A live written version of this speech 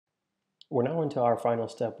We're now into our final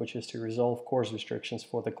step, which is to resolve CORS restrictions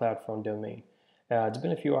for the CloudFront domain. It's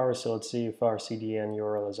been a few hours, so let's see if our CDN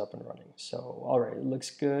URL is up and running. So, all right, it looks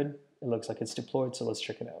good. It looks like it's deployed, so let's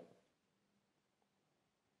check it out.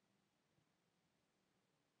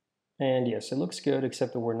 And yes, it looks good,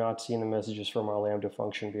 except that we're not seeing the messages from our Lambda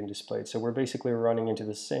function being displayed. So we're basically running into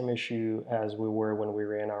the same issue as we were when we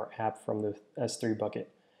ran our app from the S3 bucket.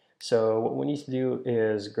 So what we need to do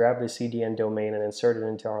is grab the CDN domain and insert it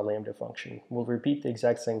into our Lambda function. We'll repeat the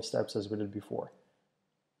exact same steps as we did before.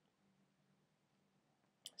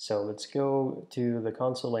 So let's go to the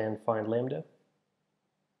console and find Lambda.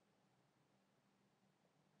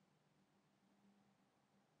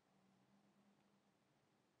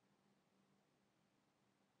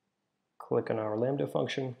 Click on our Lambda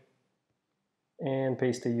function and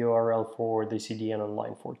paste the URL for the CDN on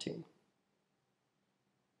line 14.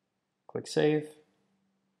 Click Save.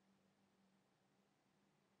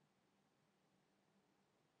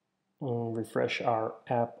 And refresh our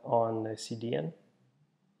app on the CDN.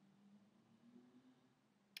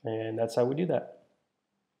 And that's how we do that.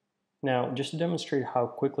 Now, just to demonstrate how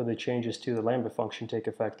quickly the changes to the Lambda function take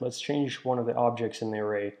effect, let's change one of the objects in the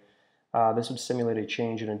array. This would simulate a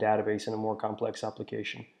change in a database in a more complex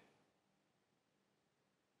application.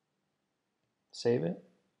 Save it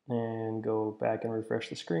and go back and refresh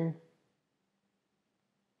the screen.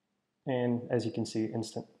 And as you can see,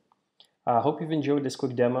 instant. Hope you've enjoyed this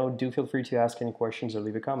quick demo. Do feel free to ask any questions or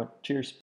leave a comment. Cheers.